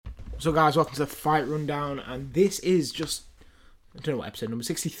So guys, welcome to the Fight Rundown, and this is just, I don't know what episode, number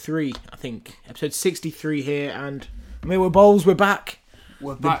 63, I think. Episode 63 here, and we're Bowls, we're back.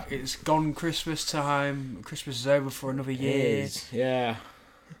 We're back, it's gone Christmas time, Christmas is over for another year. Yeah.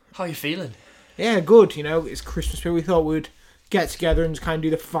 How are you feeling? Yeah, good, you know, it's Christmas, but we thought we'd get together and just kind of do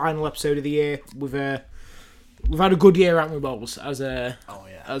the final episode of the year. We've had a good year, haven't we, Bowls, as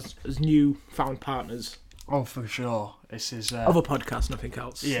new found partners. Oh, for sure. This is of a podcast, nothing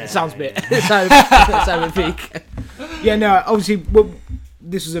else. Yeah, it sounds a bit. It sounds a bit peak. Yeah, no. Obviously,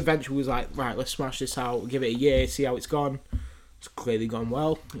 this was eventually was like, right, let's smash this out, give it a year, see how it's gone. It's clearly gone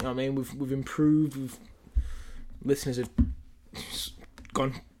well. You know what I mean? We've improved. Listeners have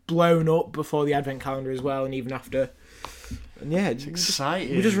blown up before the advent calendar as well, and even after. And yeah, it's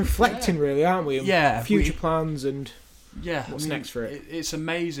exciting. We're just reflecting, really, aren't we? Yeah, future plans and what's next for it. It's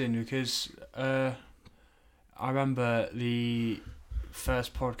amazing because. I remember the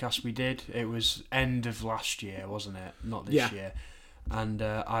first podcast we did, it was end of last year, wasn't it? Not this year. And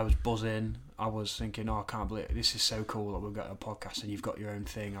I was buzzing. I was thinking, I can't believe it. This is so cool that we've got a podcast and you've got your own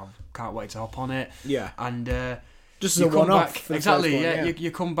thing. I can't wait to hop on it. Yeah. And just as a one-off. Exactly, yeah. You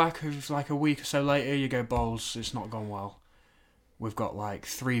come back with like a week or so later, you go, Bowls, it's not gone well. We've got like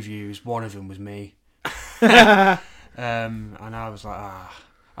 3 views. One of them was me. And I was like,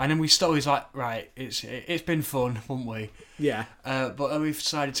 And then we was like, right, it's been fun, haven't we? Yeah. But then we've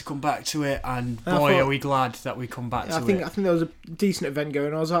decided to come back to it, and boy, are we glad that we come back to it. I think there was a decent event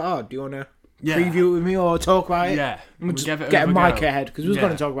going. I was like, do you want to preview it with me or talk about it? Yeah. We'll just get a mic ahead, because we was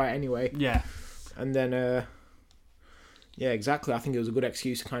going to talk about it anyway. Yeah. And then, exactly. I think it was a good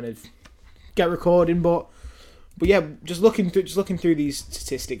excuse to kind of get recording, but yeah, just looking through these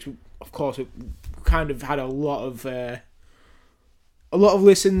statistics, of course, we kind of had a lot of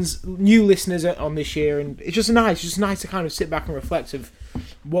listens, new listeners on this year, and it's just nice to kind of sit back and reflect of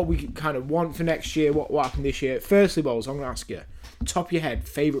what we kind of want for next year, what happened this year. Firstly, Bowles, I'm going to ask you, top of your head,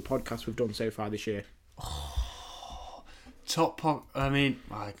 favourite podcast we've done so far this year? I mean,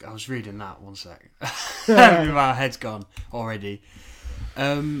 I was reading that 1 second. My head's gone already.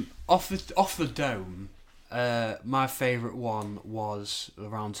 Off the dome, my favourite one was the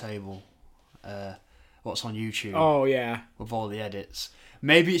Round Table. What's on YouTube. Oh, yeah. With all the edits.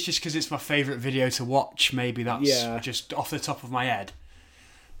 Maybe it's just because it's my favourite video to watch. Maybe that's just off the top of my head.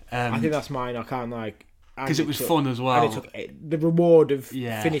 I think that's mine. I can't like... Because it was fun as well. And it took the reward of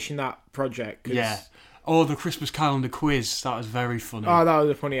finishing that project. Yeah. Oh, the Christmas calendar quiz. That was very funny. Oh, that was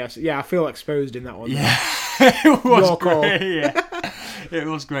a funny... Yeah, I feel exposed in that one. Yeah. It was great. Yeah. It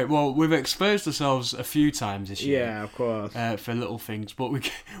was great. Well, we've exposed ourselves a few times this year. Yeah, of course. For little things, but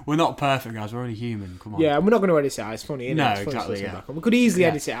we're not perfect, guys. We're only human. Come on. Yeah, and we're not going to edit it out. It's funny, isn't it? No, it's exactly. Yeah. We could easily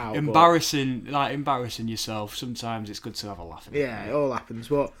edit it out. Embarrassing yourself. Sometimes it's good to have a laugh. Yeah, it all happens.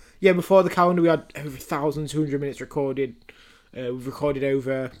 But yeah, before the calendar, we had over 1,200 minutes recorded. We've recorded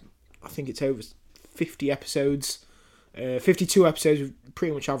over, I think it's over 50 episodes. 52 episodes. We've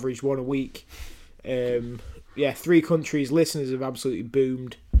pretty much averaged one a week. 3 countries. Listeners have absolutely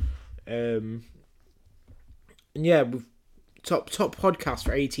boomed. And yeah, we've top podcast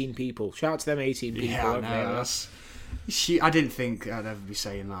for 18 people. Shout out to them 18 people. Yeah, no, I didn't think I'd ever be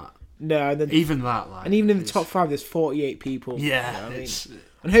saying that. No, and then, even that, and even in the top 5, there's 48 people. Yeah, you know what I mean?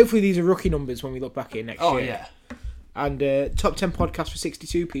 And hopefully these are rookie numbers when we look back here next year. Oh yeah, and top 10 podcast for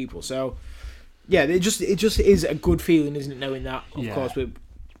 62 people. So yeah, it just is a good feeling, isn't it? Knowing that, of course,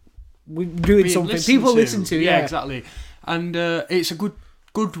 we're doing something people listen to. Yeah, exactly. And it's a good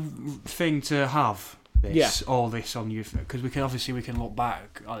thing to have all this on you, because we can look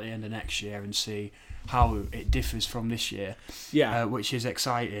back at the end of next year and see how it differs from this year. Yeah, which is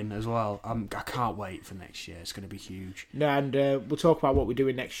exciting as well. I can't wait for next year. It's going to be huge. No, and we'll talk about what we're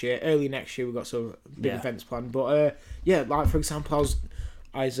doing next year. Early next year, we've got some big events planned. But like for example,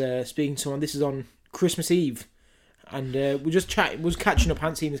 I was speaking to someone. This is on Christmas Eve, and we just was catching up. I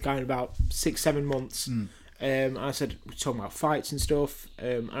hadn't seen this guy in about 6-7 months. I said, we're talking about fights and stuff.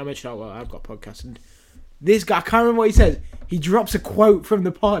 And I mentioned, I've got a podcast. And this guy, I can't remember what he said. He drops a quote from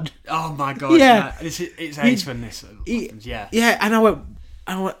the pod. Oh my God. Yeah. It's ace when this happens. Yeah. Yeah. And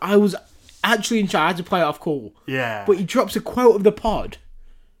I was actually in charge. I had to play it off cool. Yeah. But he drops a quote of the pod.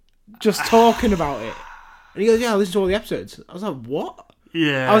 Just talking about it. And he goes, I listen to all the episodes. I was like, what?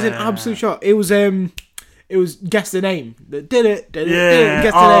 Yeah. I was in absolute shock. It was guess the name. Did it? Guess the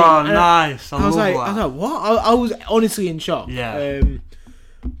name. Oh, nice. I was like, what? I was honestly in shock. Yeah.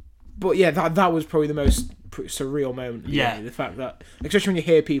 But yeah, that was probably the most pretty surreal moment. Yeah. The fact that, especially when you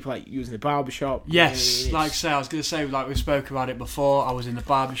hear people like using the barbershop. Yes, like I say, I was going to say, like we spoke about it before, I was in the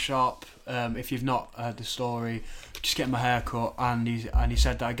barbershop. If you've not heard the story, just getting my hair cut, and he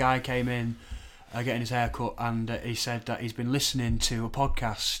said that a guy came in getting his hair cut, and he said that he's been listening to a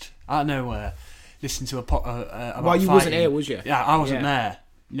podcast out of nowhere, listening to about well, you fighting. wasn't here, was you? Yeah, I wasn't there.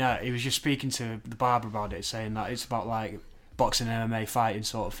 No, he was just speaking to the barber about it, saying that it's about like boxing, MMA, fighting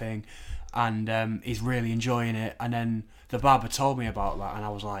sort of thing, and he's really enjoying it. And then the barber told me about that, and I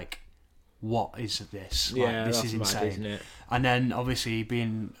was like, "What is this? Yeah, this is insane." mad, isn't it? And then obviously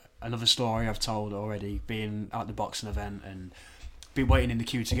being another story I've told already, being at the boxing event and be waiting in the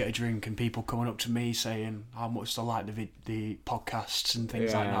queue to get a drink, and people coming up to me saying how much they like the podcasts and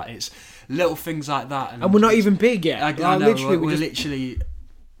things like that. It's little things like that, and we're not even big yet. I know, we're literally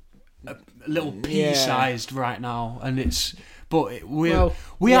a little pea-sized right now, and it's. But we are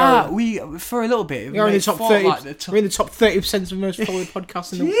for a little bit. We're in the top 30. We're in the top 30% of the most followed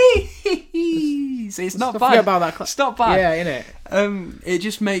podcasts in the world. It's not bad. Forget about that. It's not bad. Yeah, innit? It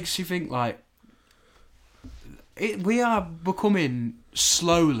just makes you think like we are becoming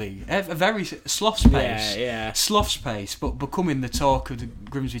slowly a very sloth pace, but becoming the talk of the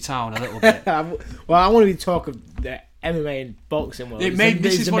Grimsby town a little bit. Well, I want to be talk of the MMA and boxing world.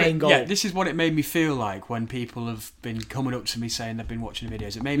 This is the main goal. Yeah, this is what it made me feel like when people have been coming up to me saying they've been watching the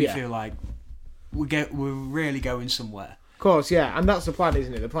videos. It made me feel like we're really going somewhere. Of course, yeah, and that's the plan,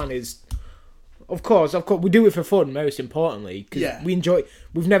 isn't it? The plan is, of course, we do it for fun. Most importantly, because we enjoy.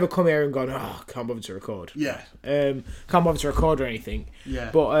 We've never come here and gone, oh, can't bother to record. Yeah. Can't bother to record or anything. Yeah.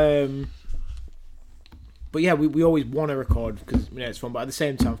 But yeah, we always want to record because it's fun. But at the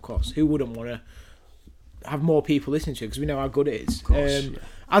same time, of course, who wouldn't want to have more people listening to it, because we know how good it is. Of course,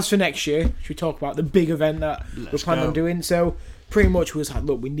 As for next year, should we talk about the big event that we're planning on doing? So pretty much was like,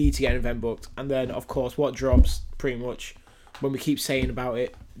 look, we need to get an event booked, and then of course what drops pretty much when we keep saying about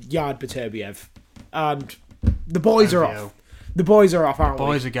it, Yard Beterbiev, and the boys are off. The boys are off, aren't we?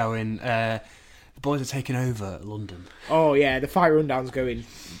 The boys are going. The boys are taking over London. Oh yeah, the fight rundown's going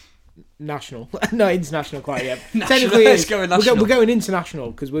national. No, international quite yet. Technically, it's going national. We're going international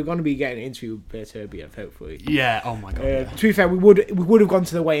because we're going to be getting an interview with Beterbiev, hopefully. Yeah. Oh my god. To be fair, we would have gone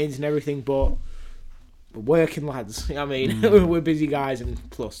to the weigh-ins and everything, but we're working lads. I mean, we're busy guys, and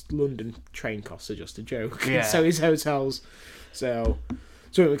plus London train costs are just a joke. Yeah. So is hotels. So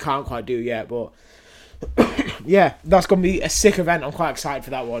something we can't quite do yet, but yeah, that's going to be a sick event. I'm quite excited for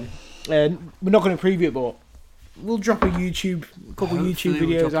that one. And we're not going to preview it, but we'll drop a couple YouTube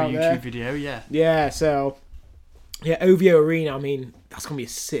videos out there. YouTube video, yeah. Yeah, so OVO Arena. I mean, that's gonna be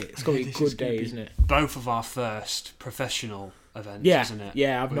It's gonna be a good day, isn't it? Both of our first professional events, isn't it?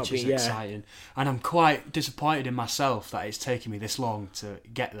 Yeah, Which is exciting, and I'm quite disappointed in myself that it's taken me this long to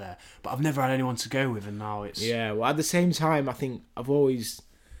get there. But I've never had anyone to go with, and now it's Well, at the same time, I think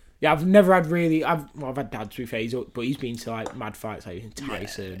I've never had really. I've had Dad, to be fair, but he's been to like mad fights like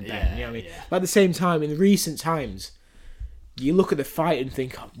Tyson and Ben. You know what I mean? But at the same time, in the recent times, you look at the fight and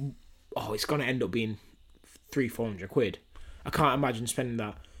think, oh, it's gonna end up being £300-400. I can't imagine spending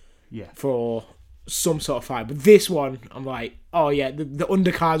that for some sort of fight. But this one, I'm like, oh yeah, the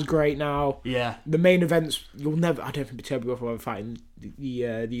undercard's great now. Yeah. The main events, you'll never. I don't think Beterbiev will ever fight in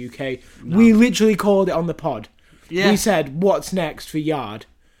the UK. No. We literally called it on the pod. Yeah. We said, what's next for Yard?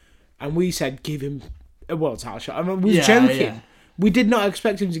 And we said, give him a world title shot. I mean, we were joking. Yeah. We did not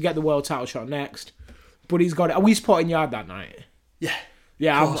expect him to get the world title shot next, but he's got it. Are we supporting Yard that night? Yeah.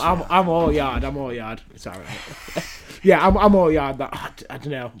 Yeah, I'm all Yard. I'm all Yard. Sorry. Yeah, I'm all Yard. That I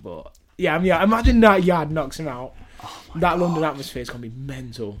don't know, but yeah, imagine that Yard knocks him out. Oh that God. London atmosphere is gonna be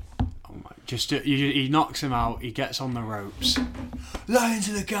mental. Oh my! He knocks him out. He gets on the ropes. Lie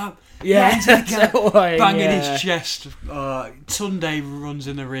into the gap. Yeah, banging his chest. Tunde runs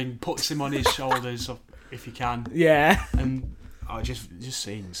in the ring, puts him on his shoulders if he can. Yeah, and just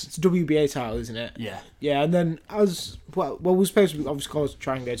scenes. It's a WBA title, isn't it? Yeah, yeah. And then we're supposed to obviously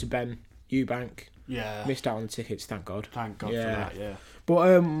try and go to Ben Eubank. Yeah, missed out on the tickets. Thank God. Thank God for that. Yeah.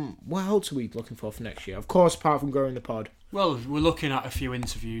 But what else are we looking for next year? Of course, apart from growing the pod. Well, we're looking at a few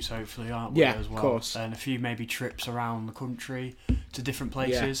interviews, hopefully, aren't we? Yeah, as well? Of course. And a few maybe trips around the country to different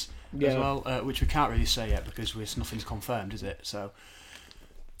places as well, which we can't really say yet because nothing's confirmed, is it? So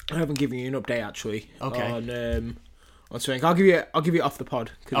I haven't given you an update actually. Okay. On something. I'll give you off the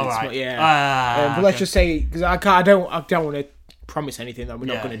pod. All right. But let's just say because I don't want to promise anything that we're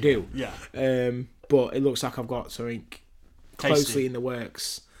not going to do. Yeah. But it looks like I've got something closely in the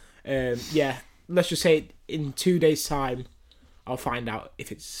works. Let's just say in 2 days' time, I'll find out if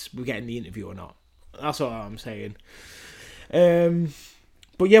we're getting the interview or not. That's all I'm saying.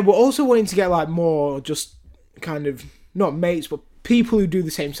 But yeah, we're also wanting to get like more just kind of not mates, but people who do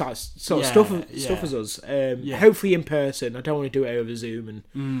the same sort of stuff as us. Hopefully in person. I don't want to do it over Zoom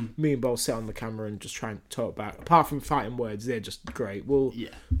and me and Bol sit on the camera and just try and talk back. Apart from fighting words, they're just great. Well,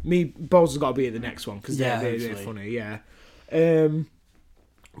 Bol's has got to be at the next one because they're funny. Yeah.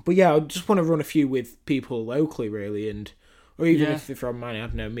 But yeah, I just want to run a few with people locally, really, or even if they're from mine, I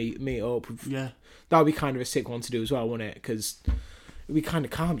don't know, meet up. Yeah. That would be kind of a sick one to do as well, wouldn't it? Because it'd be kind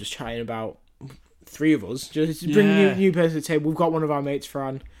of calm just chatting about three of us. Just bring a new person to the table. We've got one of our mates,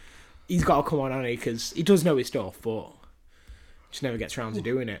 Fran. He's got to come on, hasn't he? Because he does know his stuff, but just never gets around to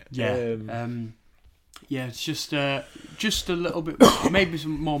doing it. Yeah. It's just a little bit, maybe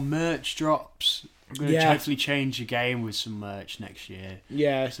some more merch drops. We're going to hopefully change the game with some merch next year.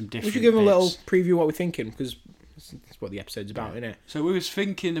 Yeah. Some different we should give them a little preview of what we're thinking, because that's what the episode's about, isn't it? So we was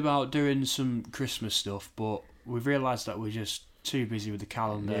thinking about doing some Christmas stuff, but we've realised that we're just too busy with the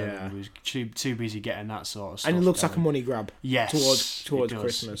calendar. Yeah. And we're too busy getting that sort of stuff. And it looks like a money grab. Yes. Towards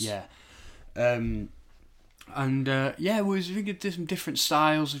Christmas. Yeah. We was thinking of some different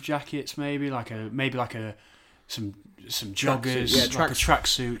styles of jackets, maybe like some joggers, like a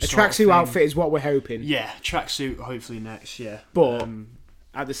tracksuit. A tracksuit outfit is what we're hoping. Yeah, tracksuit hopefully next. Yeah, but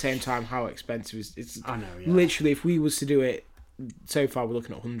at the same time, how expensive is it's? I know. Yeah. Literally, if we was to do it, so far we're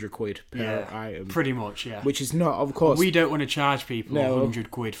looking at £100 per item. Pretty much, yeah. Which is not, of course. We don't want to charge people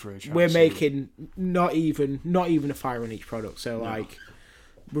 £100 for a tracksuit. We're making not even a fire on each product. So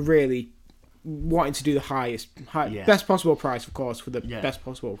we're really wanting to do the best possible price, of course, for the best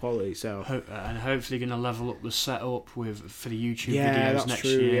possible quality. So and hopefully going to level up the setup for the YouTube videos next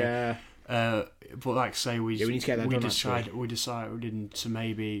year. Yeah. But like I say, we need to get that done. We decided to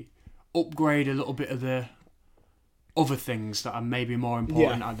maybe upgrade a little bit of the other things that are maybe more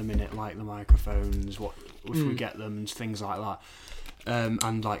important at the minute, like the microphones, if we get them, and things like that.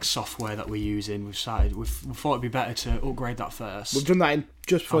 And like software that we're using, we thought it'd be better to upgrade that first. We've done that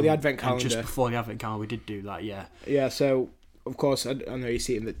just before the advent calendar. Just before the advent calendar, we did do that. Yeah. So of course, I know you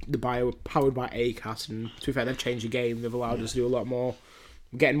see in the bio, powered by Acast, and to be fair, they've changed the game. They've allowed us to do a lot more.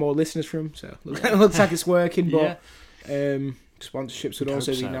 We're getting more listeners from them, so it looks like it's working. But sponsorships would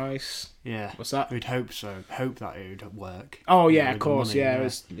also be nice. Yeah. What's that? We'd hope so. Hope that it would work. Oh yeah, of course. Money,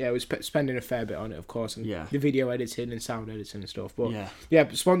 it was spending a fair bit on it, of course, and the video editing and sound editing and stuff. But but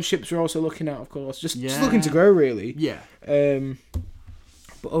sponsorships we're also looking at, of course. Just looking to grow, really. Yeah.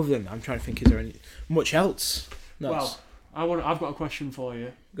 But other than that, I'm trying to think, is there much else? Well, I've got a question for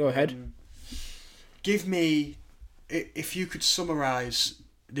you. Go ahead. Give me, if you could summarise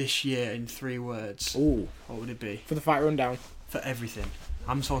this year in 3 words. Ooh. What would it be? For the Fight Rundown. For everything.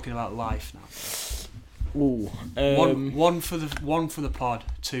 I'm talking about life now. Ooh. One for the pod,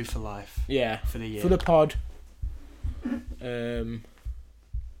 2 for life. Yeah. For the year. For the pod.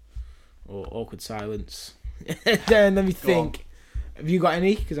 Awkward silence. Then let me think. Have you got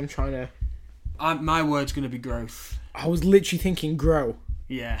any? Because I'm trying to. My word's going to be growth. I was literally thinking grow.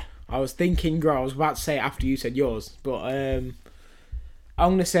 Yeah. I was thinking grow. I was about to say it after you said yours, but I'm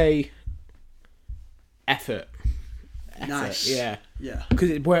going to say effort. Nice. Yeah. Yeah.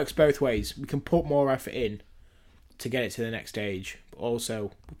 Because it works both ways. We can put more effort in to get it to the next stage, but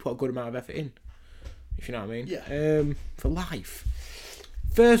also we put a good amount of effort in. If you know what I mean. Yeah. For life.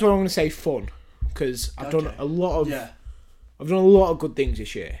 First one, I'm going to say fun, because I've done a lot of. I've done a lot of good things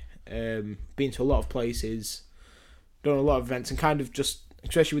this year. Been to a lot of places, done a lot of events, and kind of just,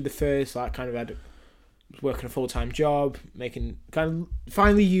 especially with the first, working a full-time job,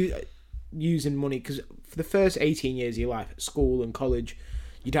 finally using money, because for the first 18 years of your life at school and college,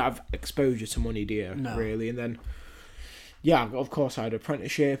 you don't have exposure to money, do you? No. Really? And then, of course, I had an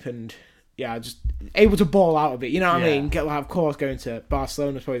apprenticeship, and just able to ball out of it. You know what I mean? Of course, going to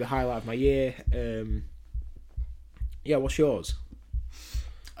Barcelona was probably the highlight of my year. What's yours?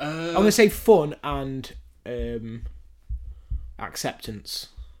 I'm going to say fun and acceptance.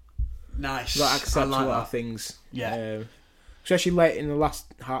 Nice. Accept a lot of things. Yeah. Especially late in the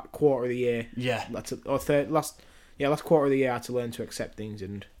last quarter of the year. Yeah. Last quarter of the year, I had to learn to accept things,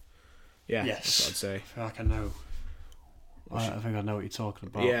 and that's what I'd say. I feel like I know. I think I know what you're talking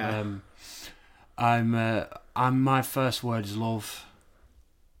about. Yeah. My first word is love.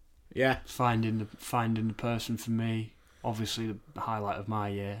 Yeah. Finding the person for me. Obviously the highlight of my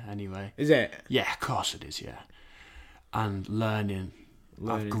year anyway. Is it? Yeah, of course it is, yeah. And learning.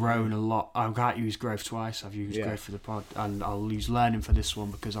 I've grown a lot. I can't use growth twice. I've used growth for the pod, and I'll use learning for this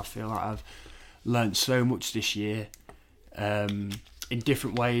one, because I feel like I've learned so much this year, in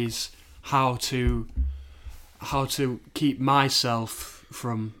different ways, how to keep myself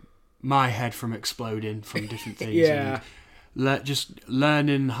from my head from exploding from different things. Yeah. And just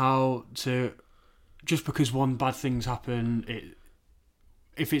learning how to just because one bad thing's happened,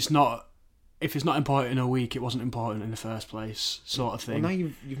 if it's not important in a week, it wasn't important in the first place, sort of thing. Well, now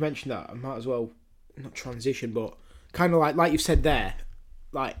you've mentioned that, I might as well not transition, but kind of like you've said there,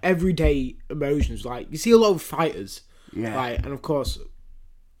 like everyday emotions. Like you see a lot of fighters, like, and of course,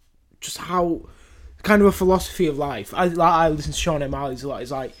 just how kind of a philosophy of life. I listen to Sean O'Malley's a lot.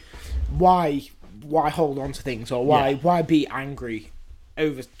 It's like why hold on to things, or why be angry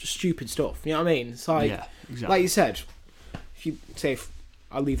over stupid stuff? You know what I mean? It's like exactly. like you said, if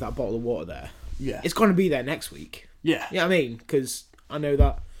I leave that bottle of water there, it's going to be there next week. Yeah, you know what I mean? Because I know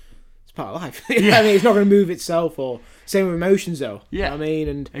that it's part of life. You know what I mean? It's not going to move itself. Or same with emotions, though. You know what I mean?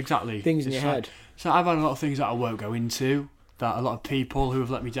 And exactly things in your head. So I've had a lot of things that I won't go into, that a lot of people who have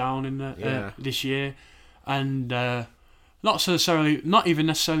let me down in this year, and not even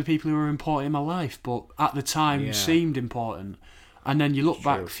necessarily people who are important in my life, but at the time seemed important. And then you look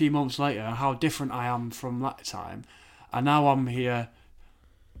back a few months later, how different I am from that time, and now I'm here,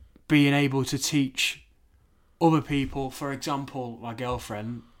 being able to teach other people. For example, my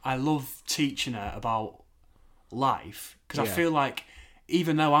girlfriend, I love teaching her about life, because I feel like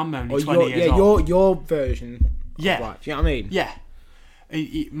even though I'm only 20 years old, your version of life, you know what I mean? Yeah,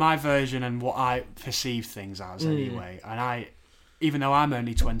 my version and what I perceive things as anyway. And even though I'm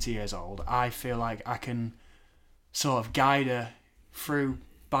only 20 years old, I feel like I can sort of guide her through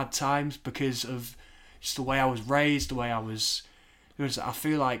bad times because of just the way I was raised, the way I was. I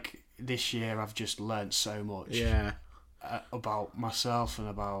feel like this year I've just learnt so much about myself and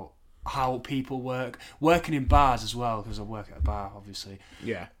about how people working in bars as well, because I work at a bar, obviously.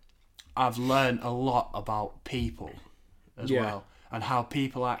 Yeah, I've learnt a lot about people as well, and how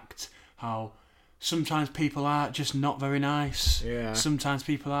people act, how sometimes people are just not very nice. Yeah, sometimes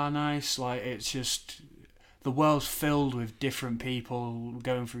people are nice. Like, it's just, the world's filled with different people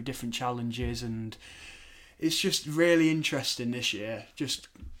going through different challenges, and it's just really interesting this year. Just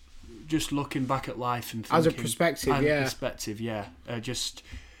looking back at life and thinking, as a perspective, it's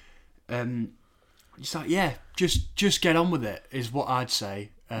like, just get on with it is what I'd say.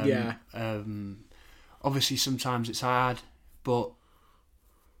 Obviously sometimes it's hard, but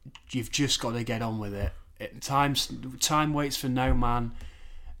you've just got to get on with it. Time waits for no man.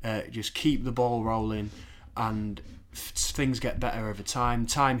 Just keep the ball rolling, and things get better over time.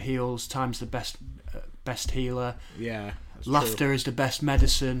 Time heals. Time's the best healer. Yeah, laughter is the best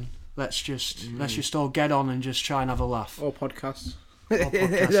medicine. Let's just all get on and just try and have a laugh. Or podcasts.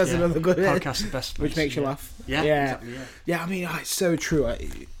 That's another good podcast. The best, which makes you laugh. Yeah, exactly, yeah. I mean, it's so true.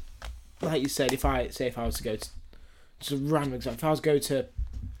 Like you said, if I was to go to, just a random example, if I was to go to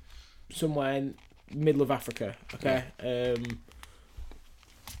somewhere in the middle of Africa, okay, and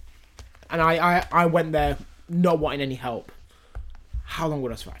I went there not wanting any help, how long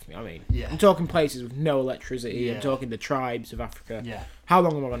would I survive? I mean, I'm talking places with no electricity. I'm talking the tribes of Africa. Yeah. How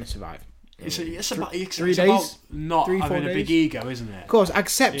long am I going to survive? It's about 3 days? Not having a big ego, isn't it? Of course,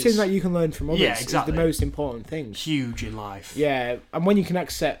 accepting that you can learn from others is the most important thing. Huge in life. Yeah, and when you can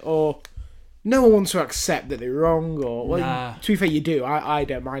accept, or no one wants to accept that they're wrong, or to be fair, you do. I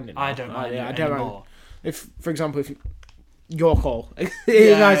don't mind it. I don't mind it anymore. Mind. If, for example, if York Hall,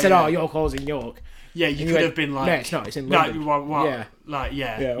 I said, York Hall's in York. Yeah, you could have been like, no, it's not. It's in London.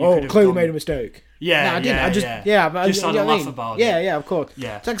 Yeah. Clearly made a mistake. Yeah, no, I didn't. Yeah, I just, but just had a laugh about it. Yeah, of course.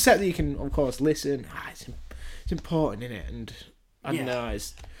 Yeah. To accept that you can, of course, listen. It's important, isn't it? And I don't know.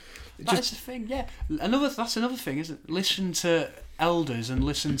 That's the thing. Yeah, that's another thing, isn't it? Listen to elders and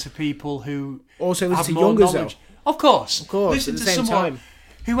listen to people who also have listen to more youngers. Knowledge. Of course. Listen to at the same time.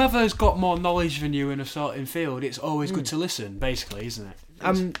 Whoever's got more knowledge than you in a certain field, it's always good to listen. Basically, isn't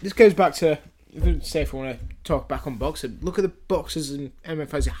it? This goes back to, if we want to talk back on boxing, look at the boxers and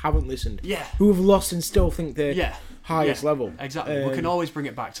MFAs who haven't listened. Yeah. Who have lost and still think they're highest level. Exactly. We can always bring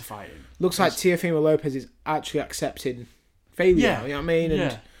it back to fighting. Looks like Teofimo Lopez is actually accepting failure. Yeah. You know what I mean?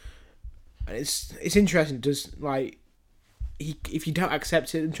 And it's interesting. Does, like, if you don't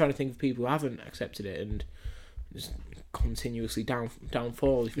accept it, I'm trying to think of people who haven't accepted it and just continuously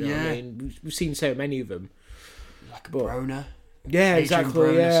downfall. If you know what I mean, we've seen so many of them. Like a Broner. Yeah, exactly.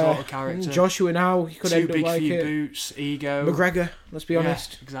 Sort of character. Joshua now, he could end up like few it. Boots, ego. McGregor, let's be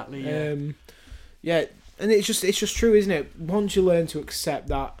honest. Exactly. Yeah. And it's just true, isn't it? Once you learn to accept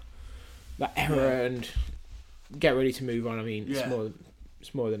that error and get ready to move on, I mean,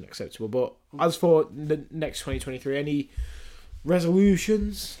 it's more than acceptable. But as for the next 2023, any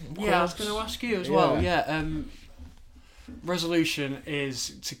resolutions? Yeah, I was going to ask you as well. Yeah. Resolution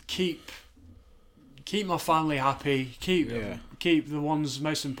is to keep my family happy, keep the ones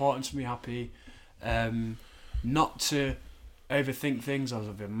most important to me happy, not to overthink things.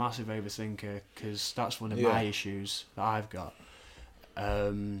 I've been a massive overthinker because that's one of my issues that I've got.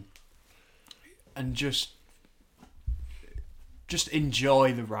 And just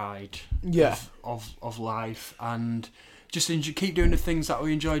enjoy the ride of life, and just keep doing the things that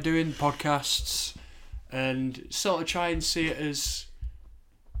we enjoy doing, podcasts, and sort of try and see it as,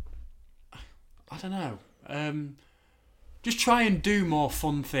 I don't know, just try and do more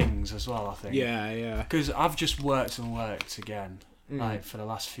fun things as well, I think. Yeah. Because I've just worked and worked again, like for the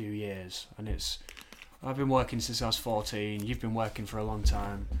last few years, and I've been working since I was 14. You've been working for a long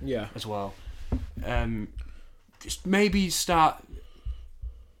time, as well. Just maybe start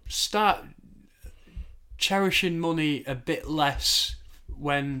cherishing money a bit less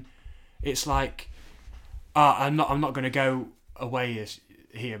when it's like, I'm not going to go away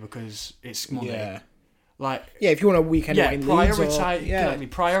here because it's money. Yeah. Like, if you want a weekend away in Leeds,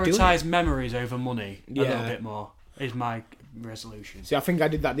 prioritise memories over money a little bit more is my resolution. See, I think I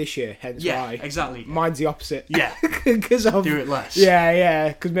did that this year, hence why. Exactly. Mine's the opposite. Yeah. Because do it less. Yeah,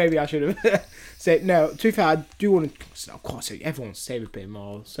 because maybe I should have said, no, to be fair, I do want to, of course, everyone wants to save a bit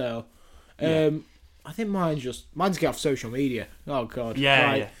more, so, I think mine's get off social media. Oh, God.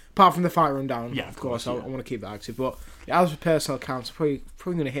 Yeah. Apart from the fight rundown, of course, I want to keep that active, but as for personal accounts, I'm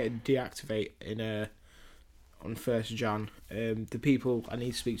probably going to hit a deactivate on 1st Jan. The people I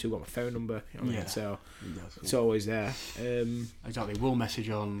need to speak to have got my phone number, you know what I mean? So it's always there. Exactly. We'll message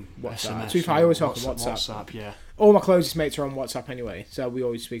on WhatsApp. SMS. I always talk on WhatsApp. Yeah. All my closest mates are on WhatsApp anyway, so we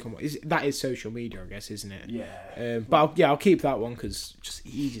always speak on that is social media, I guess, isn't it? Yeah. But I'll keep that one because just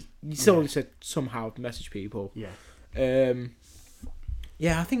easy. You still need to somehow message people. Yeah.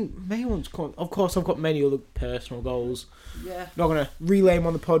 I think main ones. Of course, I've got many other personal goals. Yeah. Not gonna relay them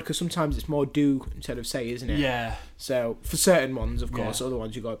on the pod because sometimes it's more do instead of say, isn't it? Yeah. So for certain ones, of course, other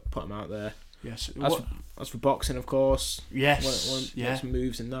ones you got to put them out there. Yes. As for boxing, of course. Yes. Want some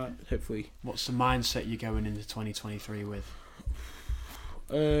moves in that, hopefully. What's the mindset you're going into 2023 with?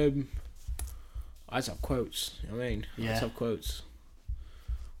 I just have quotes. You know what I mean? I just have quotes.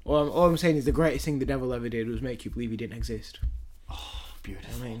 All I'm saying is the greatest thing the devil ever did was make you believe he didn't exist. Oh,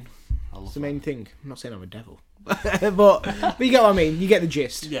 beautiful. I mean, love it's the main thing. I'm not saying I'm a devil, but you get what I mean. You get the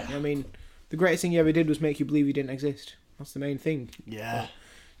gist. Yeah. You know what I mean, the greatest thing he ever did was make you believe he didn't exist. That's the main thing. Yeah. But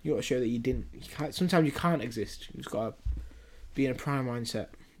you got to show that you didn't. Sometimes you can't exist. You just got to be in a prime mindset.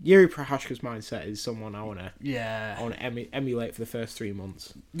 Yuri Prohashka's mindset is someone I want to emulate for the first 3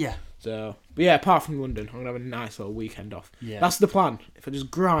 months. Yeah. So, but apart from London, I'm going to have a nice little weekend off. Yeah. That's the plan. If I just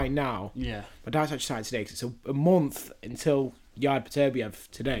grind now. Yeah. My dad's actually starting today because it's a month until Yard Peterbiev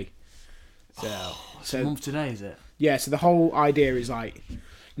today. So, it's a month today, is it? Yeah, so the whole idea is like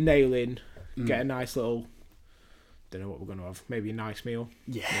nailing, get a nice little, don't know what we're going to have, maybe a nice meal.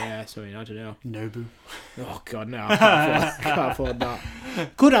 Yeah, so I don't know. Nobu. Oh, God, no, I can't afford that.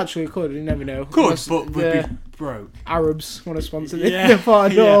 Could, you never know. But we'd be broke. Arabs want to sponsor the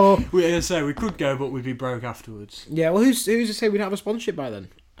pod. Yeah. We could go, but we'd be broke afterwards. Yeah, well, who's to say we'd have a sponsorship by then?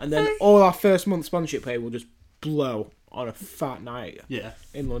 And then all our first month sponsorship pay will just blow on a fat night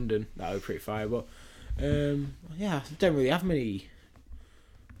in London. That would be pretty fire. But, I don't really have many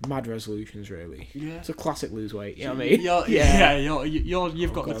mad resolutions, really. Yeah. It's a classic lose weight, you know what I mean?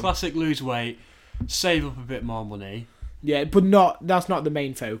 You've got the classic lose weight, save up a bit more money. Yeah, but that's not the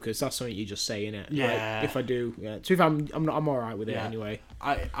main focus. That's something you just say, innit? Yeah. Like, if I do, To be fair, I'm alright with it anyway.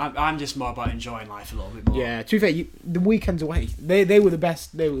 I'm just more about enjoying life a little bit more. Yeah, to be fair, the weekends away, they were the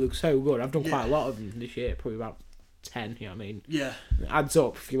best. They were so good. I've done quite a lot of them this year, probably about 10, you know what I mean? Yeah. It adds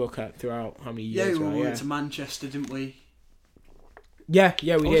up if you look at throughout how many years. We went to Manchester, didn't we? Yeah,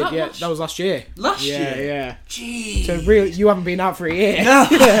 we did. That was last year. Last year? Yeah. Jeez. So really, you haven't been out for a year. No,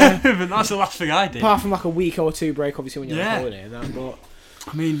 but that's the last thing I did. Apart from like a week or two break, obviously, when you're on holiday and that, but...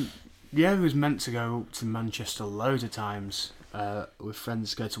 I mean, we was meant to go to Manchester loads of times with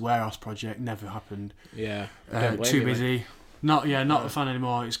friends to go to Warehouse Project. Never happened. Yeah. Too busy. Not a fan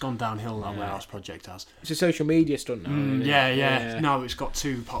anymore. It's gone downhill, that Warehouse Project has. It's a social media stunt now, yeah. No, it's got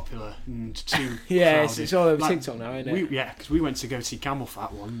too popular and too crowded. It's all over TikTok now, isn't it? Because we went to go see Camel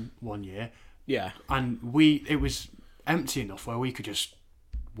Fat one year. Yeah. And it was empty enough where we could just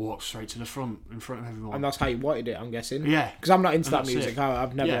walk straight to the front, in front of everyone. And that's how you wanted it, I'm guessing? Yeah. Because I'm not into that music.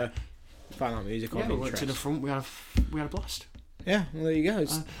 I've never found that music of interest. We went to the front, we had a blast. Yeah, well, there you go.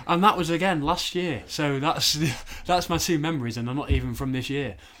 And that was again last year, so that's my two memories, and they're not even from this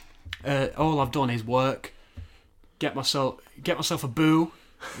year. All I've done is work, get myself a boo.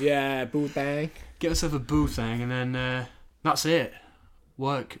 Yeah, boo thing. Get myself a boo thing, and then that's it.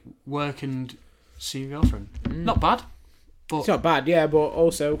 Work, and see your girlfriend. Not bad, but it's not bad. Yeah, but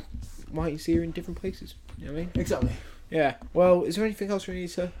also, why don't you see her in different places? You know what I mean? Exactly. Yeah. Well, is there anything else we need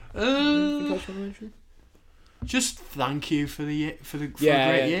to? Anything else you want to mention? Just thank you for the a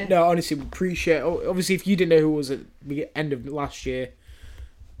great year. No, honestly, we appreciate. Obviously, if you didn't know who was at the end of last year,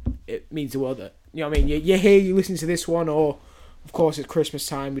 it means the world. That you know what I mean. You're here, you listen to this one, or of course it's Christmas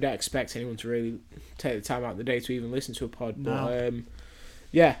time. We don't expect anyone to really take the time out of the day to even listen to a pod. No. But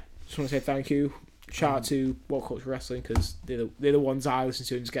yeah, just want to say thank you. Shout out to What Culture Wrestling because they're the ones I listen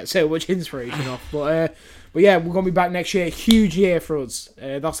to and just get so much inspiration off. But yeah, we're gonna be back next year. Huge year for us.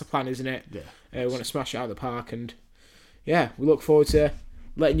 That's the plan, isn't it? Yeah. We want to smash it out of the park, and yeah, we look forward to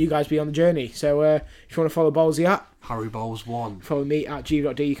letting you guys be on the journey. So if you want to follow Ballsy at Harry Bowles 1, follow me at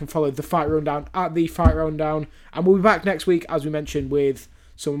g.d. You can follow the Fight Rundown at the Fight Rundown, and we'll be back next week, as we mentioned, with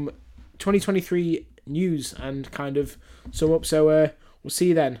some 2023 news and kind of sum up. So we'll see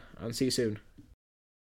you then, and see you soon.